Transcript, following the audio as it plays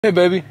Hey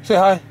baby, say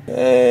hi.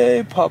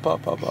 Hey, pop,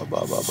 pop, pop, pop,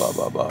 pop, pop, pop,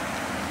 pop, pop.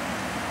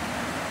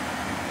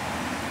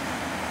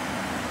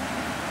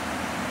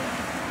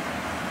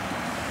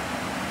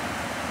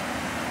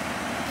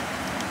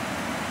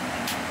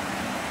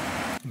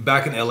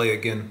 Back in LA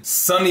again.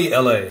 Sunny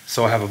LA.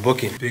 So I have a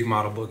booking, big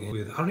model booking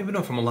with, I don't even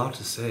know if I'm allowed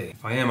to say.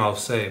 If I am, I'll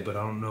say, but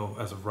I don't know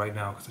as of right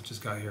now because I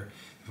just got here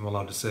if I'm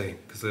allowed to say.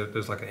 Because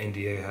there's like an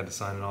NDA I had to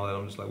sign and all that.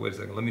 I'm just like, wait a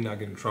second, let me not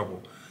get in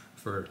trouble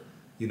for,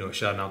 you know,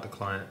 shouting out the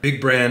client. Big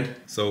brand.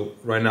 So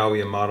right now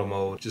we in model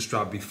mode. Just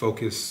dropped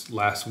BeFocus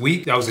last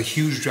week. That was a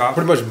huge drop.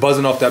 Pretty much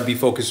buzzing off that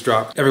BeFocus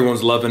drop.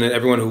 Everyone's loving it.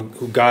 Everyone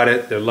who got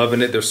it, they're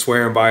loving it. They're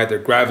swearing by it. They're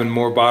grabbing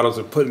more bottles.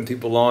 They're putting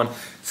people on.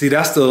 See,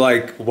 that's the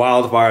like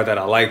wildfire that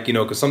I like, you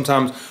know, because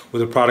sometimes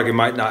with a product, it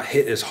might not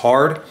hit as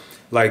hard.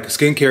 Like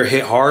skincare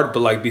hit hard,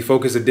 but like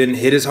BeFocus, it didn't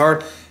hit as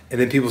hard.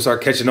 And then people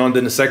start catching on.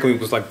 Then the second week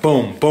was like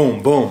boom,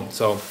 boom, boom.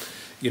 So,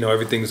 you know,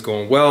 everything's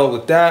going well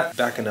with that.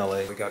 Back in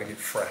LA, we gotta get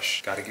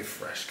fresh, gotta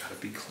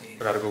be clean.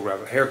 I gotta go grab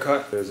a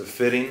haircut. There's a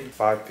fitting,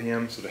 5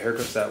 p.m. So the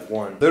haircut's at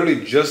 1.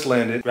 Literally just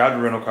landed, grabbed a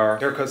rental car,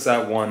 haircut's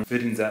at 1,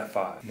 fitting's at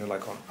 5. And they're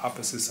like on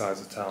opposite sides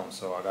of town.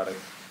 So I gotta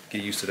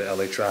get used to the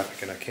LA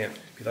traffic and I can't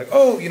be like,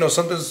 oh, you know,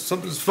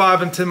 something's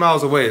 5 and 10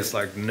 miles away. It's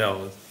like,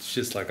 no, it's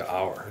just like an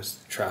hour. There's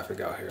traffic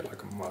out here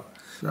like a mile.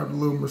 Grabbed a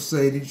little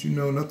Mercedes, you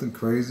know, nothing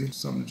crazy.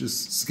 Something to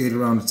just skate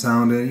around the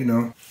town in, you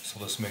know. So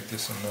let's make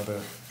this another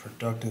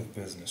productive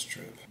business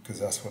trip, because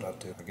that's what I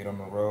do. I get on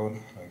the road,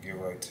 I get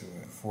right to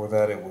it. Before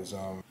that, it was,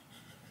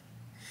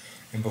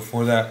 and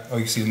before that, oh,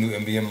 you see the new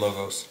MBM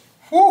logos.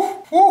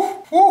 Woo,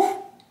 woo, woo.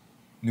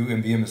 New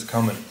MBM is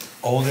coming.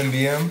 Old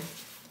MBM,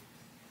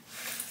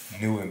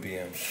 new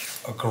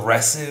MBM.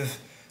 Aggressive,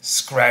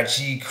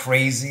 scratchy,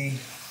 crazy,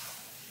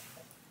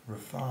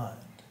 refined,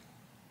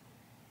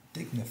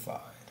 dignified.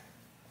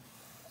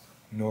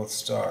 North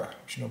Star.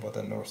 What you know about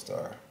that North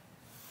Star?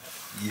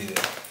 Yeah,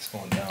 it's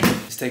going down.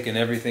 It's taking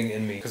everything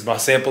in me. Because my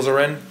samples are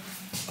in.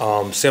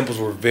 Samples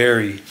were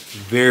very,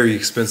 very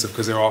expensive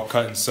because they're all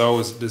cut and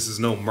sew. This is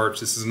no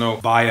merch. This is no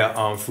buy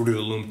a Fruit of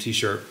the Loom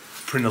t-shirt,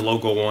 print a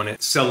logo on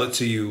it, sell it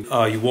to you.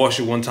 You wash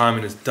it one time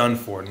and it's done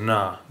for.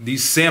 Nah.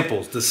 These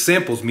samples, the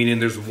samples, meaning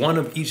there's one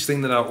of each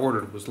thing that I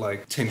ordered was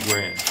like 10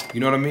 grand. You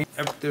know what I mean?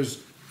 There's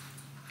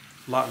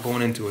a lot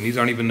going into it. And these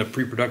aren't even the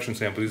pre-production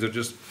samples. These are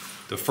just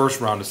the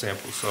first round of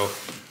samples. So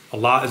a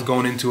lot is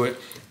going into it.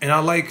 And I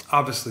like,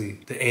 obviously,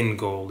 the end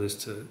goal is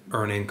to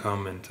earn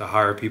income and to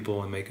hire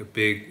people and make a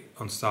big,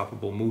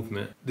 unstoppable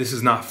movement. This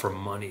is not for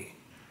money.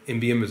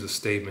 MBM is a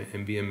statement.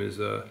 MBM is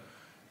a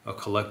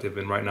collective.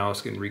 And right now it's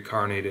getting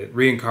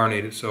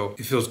reincarnated. So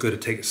it feels good to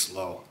take it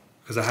slow.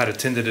 Because I had a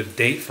tentative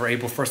date for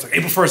April 1st. Like,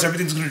 April 1st,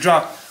 everything's going to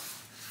drop.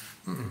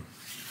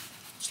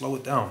 Slow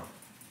it down.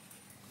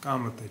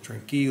 Calmate,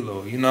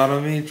 tranquilo. You know what I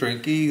mean?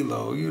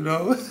 Tranquilo, you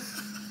know?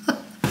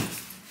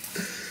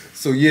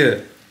 So yeah,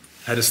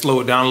 had to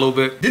slow it down a little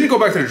bit. Didn't go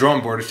back to the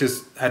drawing board, it's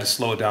just had to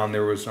slow it down.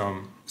 There was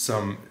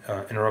some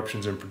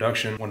interruptions in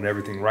production. Wanted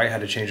everything right,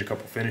 had to change a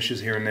couple finishes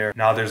here and there.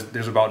 Now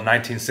there's about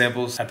 19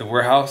 samples at the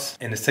warehouse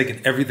and it's taking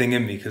everything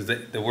in me because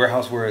the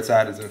warehouse where it's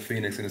at is in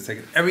Phoenix and it's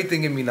taking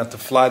everything in me not to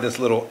fly this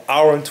little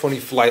hour and 20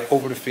 flight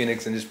over to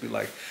Phoenix and just be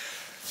like,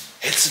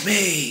 it's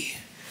me.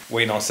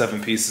 Waiting on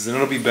 7 pieces and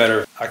it'll be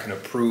better. I can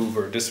approve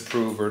or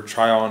disapprove or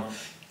try on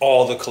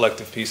all the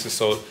collective pieces.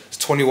 So it's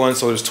 21,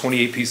 so there's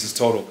 28 pieces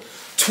total.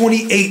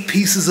 28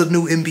 pieces of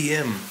new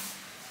MBM.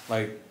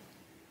 Like,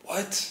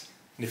 what?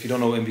 And if you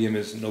don't know what MBM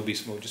is, no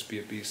beast mode, just be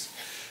a beast.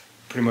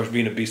 Pretty much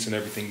being a beast in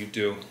everything you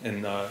do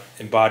and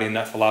embodying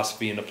that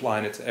philosophy and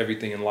applying it to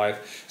everything in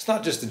life. It's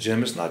not just the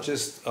gym, it's not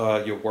just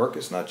your work,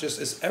 it's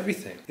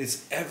everything.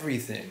 It's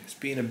everything. It's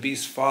being a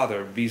beast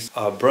father, beast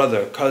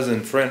brother, cousin,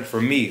 friend for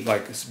me.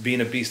 Like, it's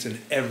being a beast in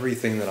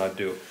everything that I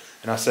do.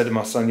 And I said to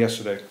my son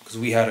yesterday, because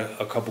we had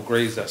a couple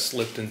grades that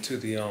slipped into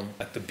the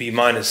like the B-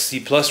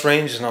 C+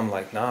 range, and I'm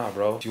like, nah,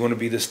 bro. If you want to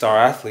be the star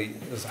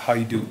athlete, this is how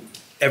you do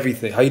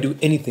everything. How you do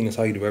anything is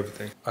how you do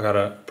everything. I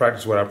gotta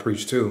practice what I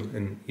preach too,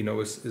 and you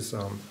know, it's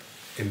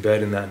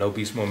embedding that no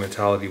beast mode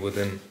mentality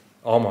within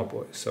all my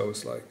boys. So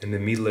it's like, and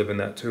then me living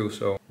that too.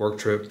 So work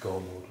trip, go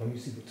mode. Let me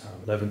see the time.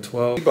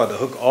 11:12. You about to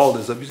hook all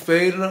this up? You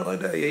fading up like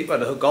that? Yeah, you about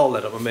to hook all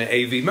that up. My man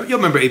AV. Y'all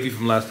remember AV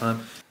from last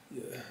time?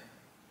 Yeah,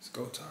 it's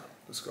go time.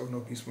 Let's go, no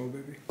beast mode,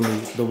 baby.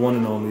 The one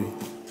and only.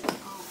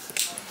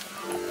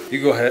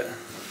 You go ahead.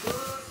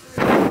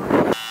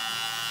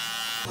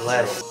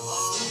 Bless.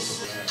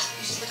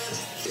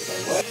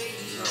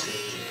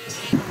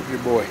 Your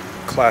boy,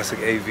 classic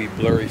AV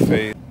blurry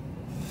fade.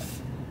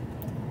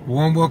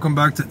 Warm welcome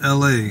back to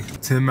LA.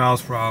 10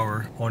 miles per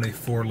hour on a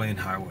 4-lane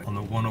highway on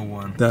the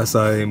 101. That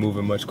side ain't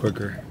moving much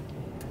quicker.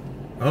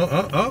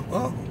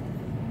 Oh.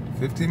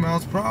 15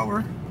 miles per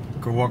hour.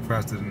 Could walk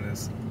faster than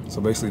this. So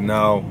basically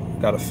now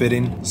got a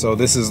fitting. So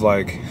this is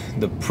like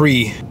the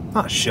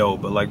not show,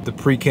 but like the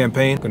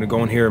pre-campaign. Gonna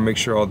go in here and make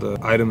sure all the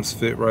items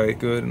fit right,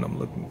 good, and I'm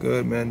looking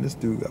good, man. This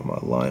dude got my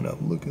lineup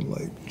looking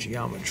like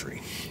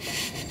geometry.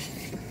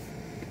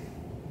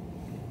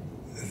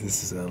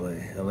 This is LA.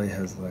 LA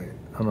has like,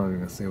 I'm not even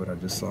gonna say what I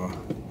just saw.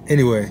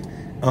 Anyway,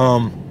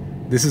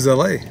 this is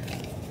LA.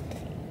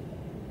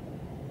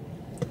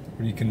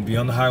 where you can be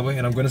on the highway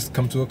and I'm gonna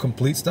come to a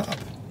complete stop.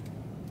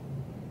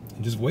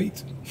 And just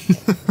wait.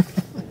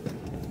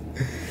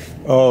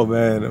 Oh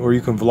man, or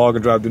you can vlog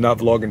and drive. Do not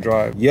vlog and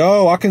drive.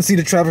 Yo, I can see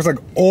the traffic's like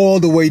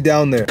all the way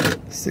down there.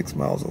 6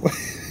 miles away.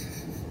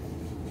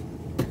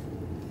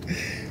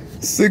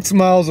 6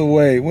 miles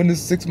away. When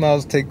does 6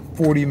 miles take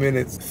 40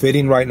 minutes?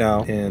 Fitting right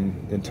now,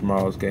 and then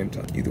tomorrow's game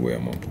time. Either way,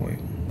 I'm on point.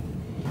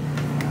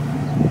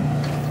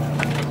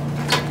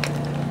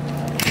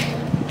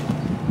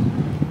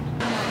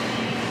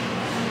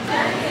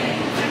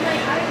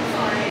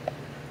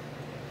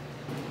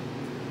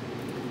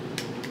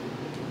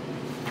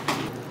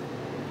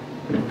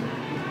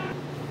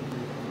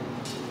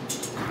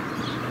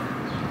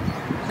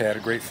 They had a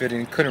great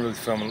fitting. Couldn't really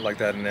film it like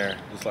that in there.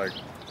 It was like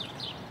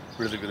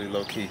really, really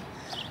low key.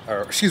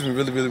 Or excuse me,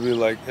 really, really, really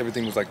like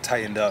everything was like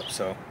tightened up.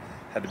 So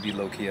had to be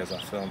low key as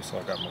I filmed. So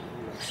I got my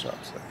little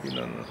shots, like, you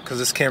know, because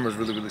this camera is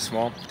really, really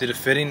small. Did a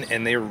fitting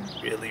and they were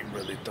really,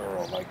 really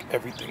thorough. Like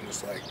everything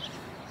was like,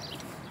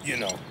 you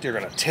know, they're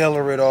gonna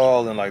tailor it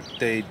all and like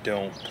they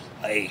don't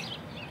play.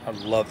 I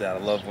love that. I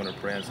love when a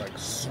brand's like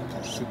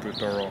super, super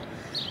thorough.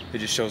 It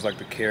just shows like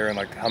the care and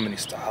like how many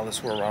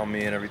stylists were around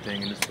me and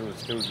everything, and it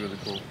was really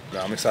cool.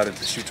 Now, I'm excited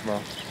to shoot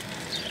tomorrow.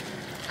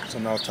 So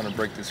now I'm trying to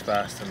break this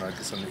fast and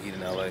get something to eat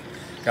in LA.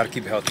 Gotta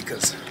keep it healthy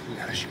because we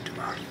gotta shoot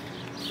tomorrow.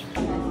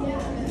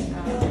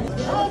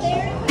 Oh, they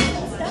already put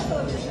some stuff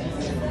over there.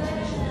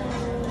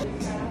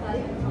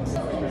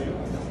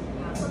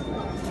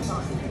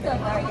 So,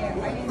 are you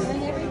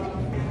doing everything?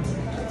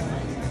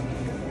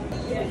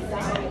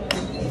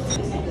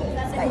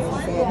 Spicy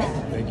salmon.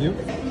 Thank you.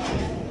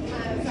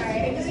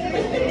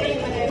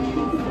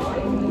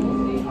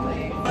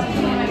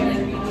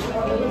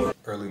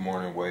 Early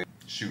morning wake,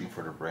 shooting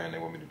for the brand. They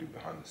want me to do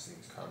behind the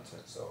scenes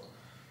content, so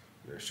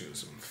they're shooting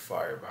some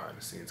fire behind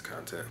the scenes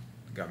content.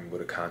 Got me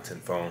with a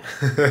content phone.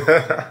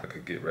 I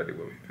could get ready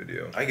with me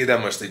video. I get that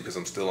much sleep because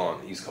I'm still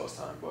on East Coast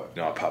time, but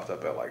you know, I popped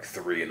up at like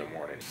 3 in the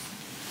morning.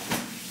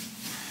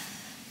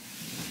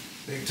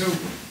 Thing 2.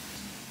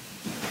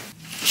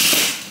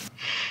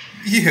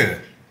 Yeah.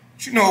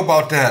 What you know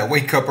about that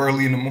wake up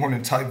early in the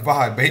morning type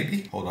vibe,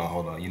 baby? Hold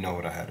on. You know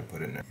what I had to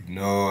put in there. You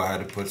know I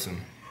had to put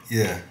some,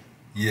 yeah.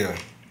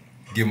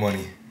 Get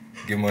money.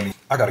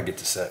 I gotta get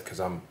to set because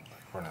I'm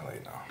like running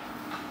late now.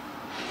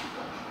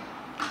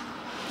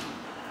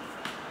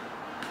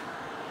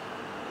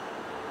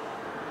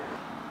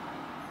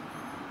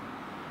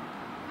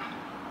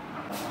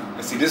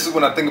 And see, this is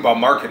when I think about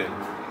marketing.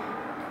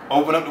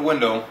 Open up the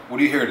window. What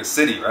do you hear? The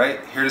city,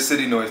 right? Hear the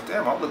city noise.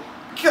 Damn, I look,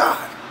 God.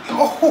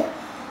 Oh.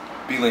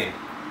 Be lean.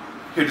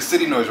 Hear the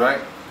city noise,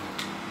 right?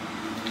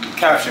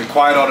 Caption,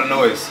 quiet all the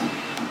noise.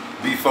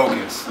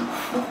 BeFocus.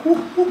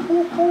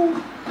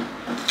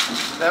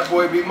 That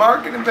boy be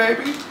marketing,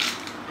 baby.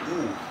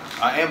 Ooh,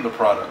 I am the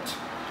product.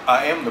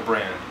 I am the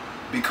brand.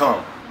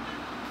 Become.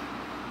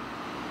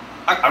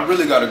 I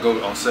really gotta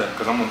go on set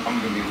because I'm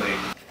gonna be late.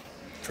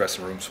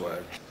 Dressing room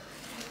swag.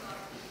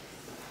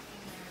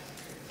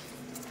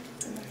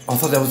 I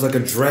thought that was like a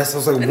dress. I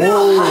was like, whoa.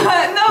 No,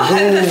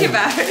 nothing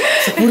about it.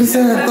 Like, what is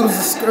that? I thought it was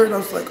a skirt. I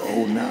was like,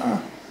 oh, nah.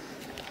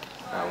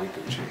 Nah, we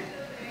Gucci.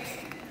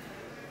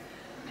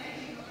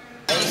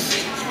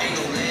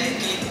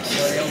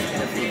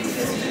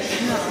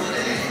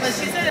 But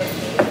she said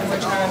we're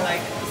trying to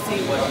like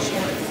see what she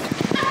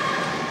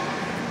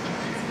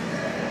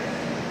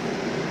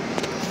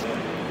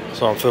wants.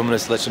 So I'm filming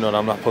this to let you know that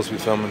I'm not supposed to be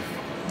filming.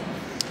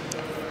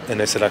 And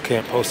they said I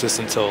can't post this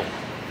until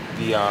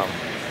the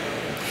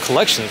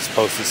collection is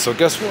posted. So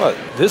guess what?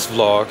 This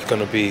vlog is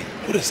gonna be,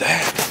 what is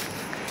that?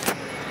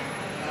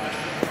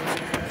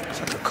 It's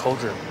like a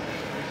cauldron.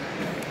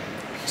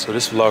 So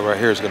this vlog right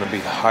here is gonna be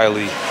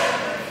highly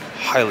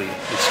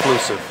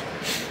exclusive.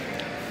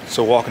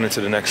 So walking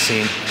into the next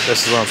scene,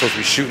 this is what I'm supposed to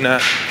be shooting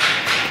at.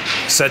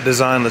 Set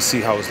design, let's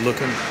see how it's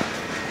looking.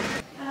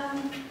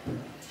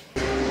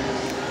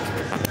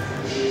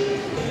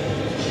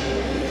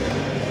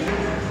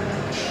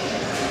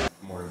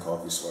 Morning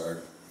coffee swag.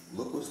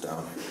 Look what's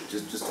down here.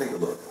 Just take a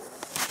look.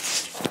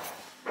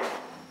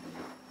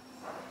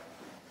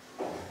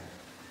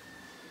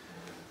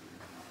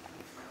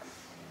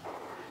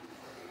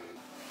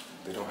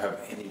 They don't have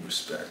any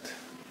respect.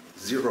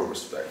 Zero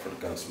respect for the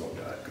Gunsmoke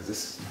guy, because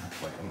this is not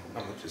like,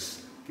 I'm gonna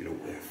just get a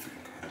whiff.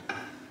 Okay.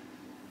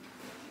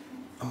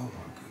 Oh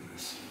my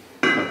goodness.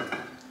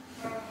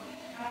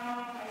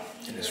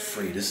 And it's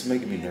free. This is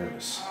making me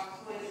nervous.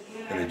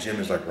 And the gym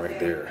is like right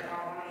there.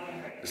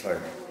 It's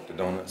like the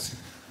donuts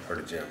or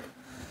the gym.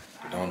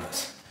 The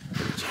donuts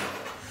or the gym.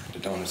 The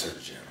donuts or the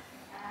gym.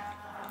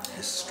 This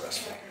is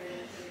stressful.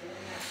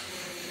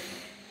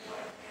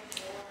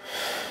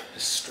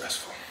 This is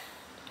stressful.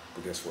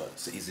 But guess what?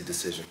 It's an easy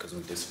decision because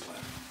we're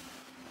disciplined.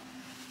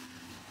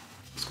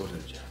 Let's go to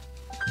the gym.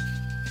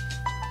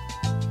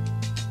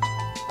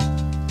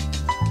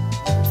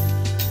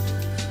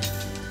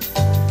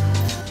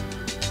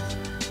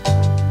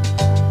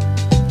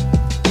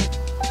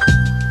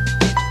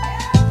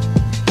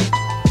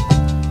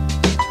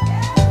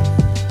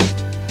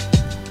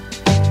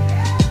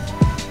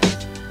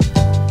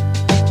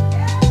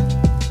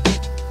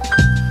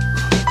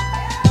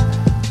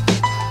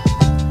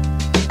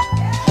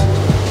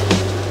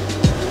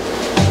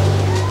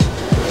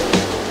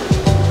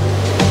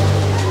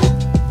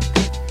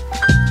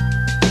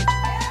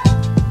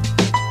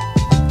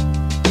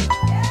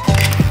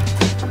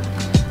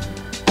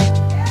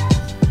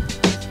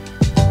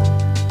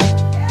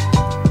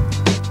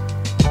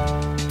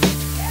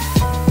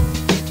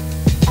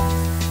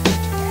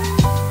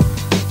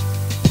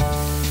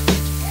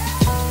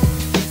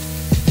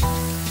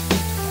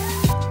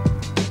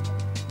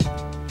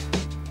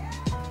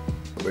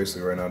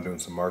 basically right now I'm doing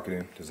some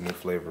marketing. There's a new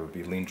flavor of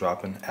lean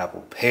dropping,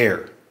 apple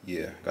pear.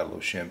 Yeah, got a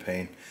little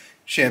champagne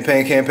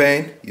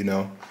campaign, you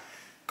know,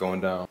 going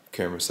down.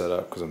 Camera set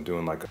up because I'm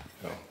doing like a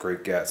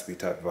Great Gatsby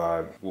type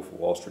vibe, Wolf of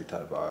Wall Street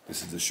type vibe.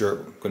 This is the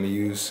shirt I'm gonna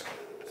use.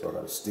 So I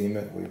gotta steam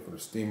it, wait for the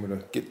steamer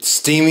to get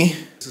steamy.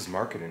 This is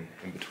marketing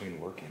in between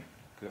working.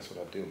 That's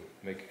what I do.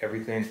 Make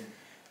everything,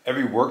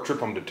 every work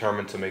trip I'm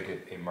determined to make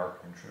it a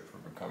marketing trip for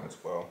Become as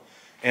well.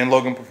 And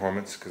Logan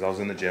Performance, because I was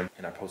in the gym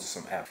and I posted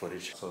some app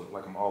footage. So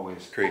like I'm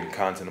always creating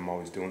content, I'm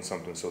always doing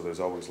something. So there's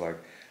always like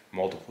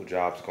multiple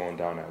jobs going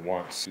down at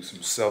once. Do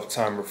some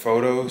self-timer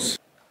photos.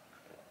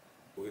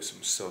 Get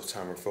some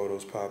self-timer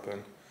photos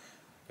popping.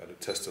 Gotta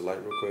test the light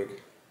real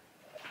quick.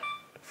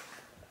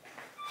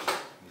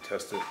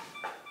 Test it.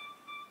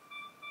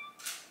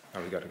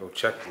 Now we gotta go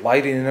check the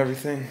lighting and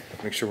everything.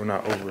 Make sure we're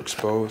not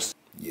overexposed.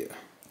 Yeah,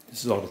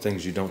 this is all the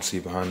things you don't see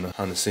behind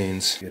the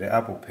scenes. Yeah, the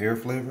apple pear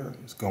flavor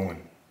is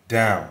going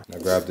down. I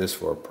grabbed this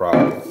for a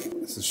prop.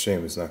 It's a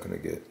shame it's not gonna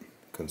get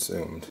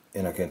consumed.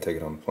 And I can't take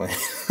it on the plane.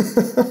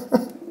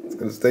 It's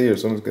gonna stay here,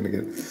 someone's gonna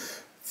get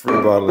free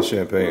bottle of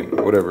champagne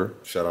or whatever.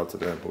 Shout out to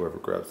them, whoever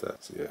grabs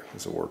that. So yeah,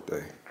 it's a work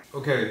day.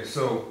 Okay,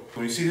 so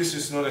when you see this,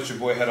 just know that your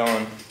boy had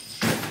on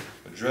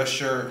a dress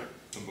shirt,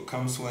 some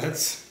Become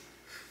sweats,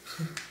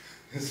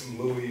 and some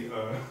Louis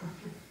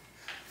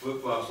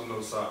flip-flops with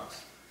no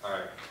socks. All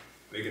right,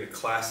 making it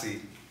classy.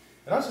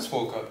 And I just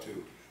woke up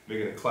too.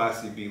 Making a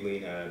classy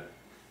Be-Lean ad,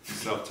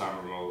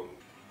 self-timer mode.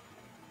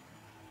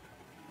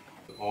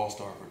 The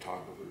all-star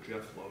photographer,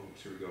 Jeff Logan.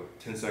 Here we go,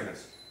 10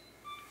 seconds.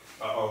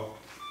 Uh-oh.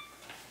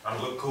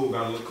 Gotta look cool,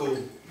 gotta look cool.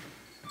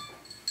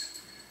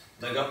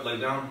 Leg up, leg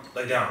down,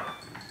 leg down.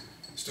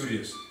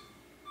 Studios.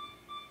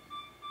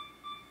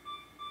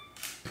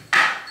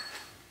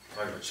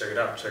 All right, check it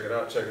out, check it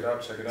out, check it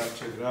out, check it out,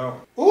 check it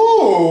out. Ooh!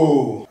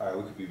 All right,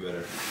 we could be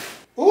better.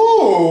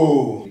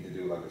 Ooh! Need to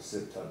do like a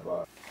sit type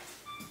vibe.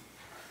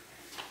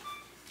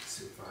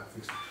 Sit vibe,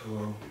 fix the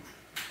pillow.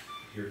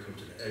 Here, come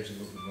to the edge a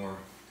little bit more.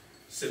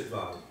 Sit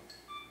vibe.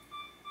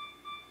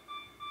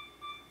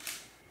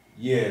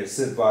 Yeah, the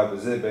sit vibe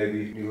is it,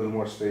 baby. Need a little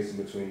more space in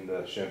between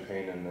the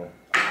champagne and the...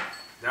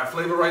 That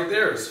flavor right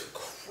there is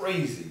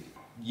crazy.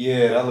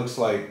 Yeah, that looks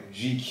like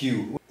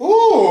GQ.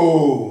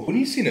 Ooh! When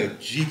you seen a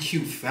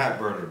GQ fat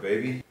burner,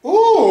 baby?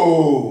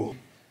 Ooh!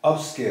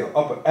 Upscale,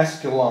 upper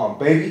echelon,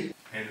 baby.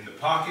 And in the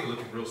pocket,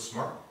 looking real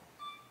smart.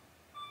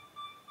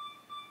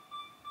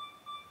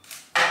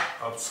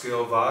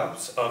 Upscale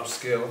vibes,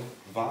 upscale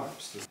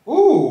vibes.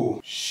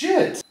 Ooh,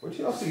 shit! Where'd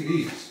y'all see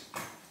these?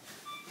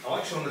 I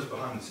like showing this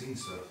behind the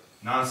scenes stuff.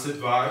 Non-sit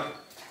vibe,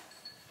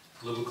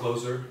 a little bit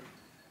closer.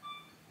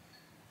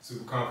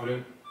 Super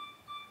confident.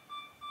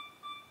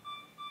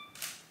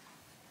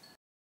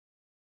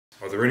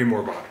 Are there any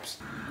more vibes?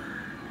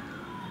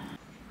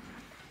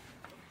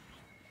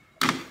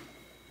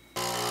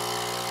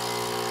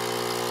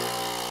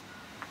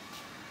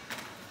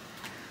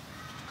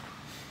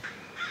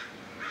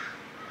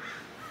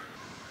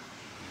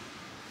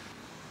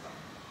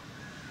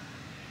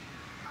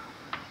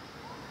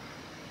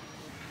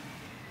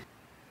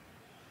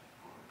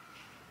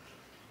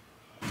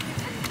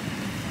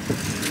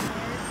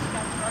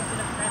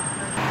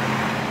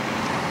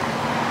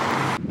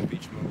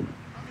 Beach mode.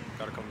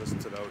 Gotta come listen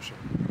to the ocean.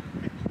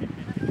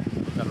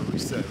 Gotta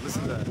reset.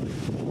 Listen to that.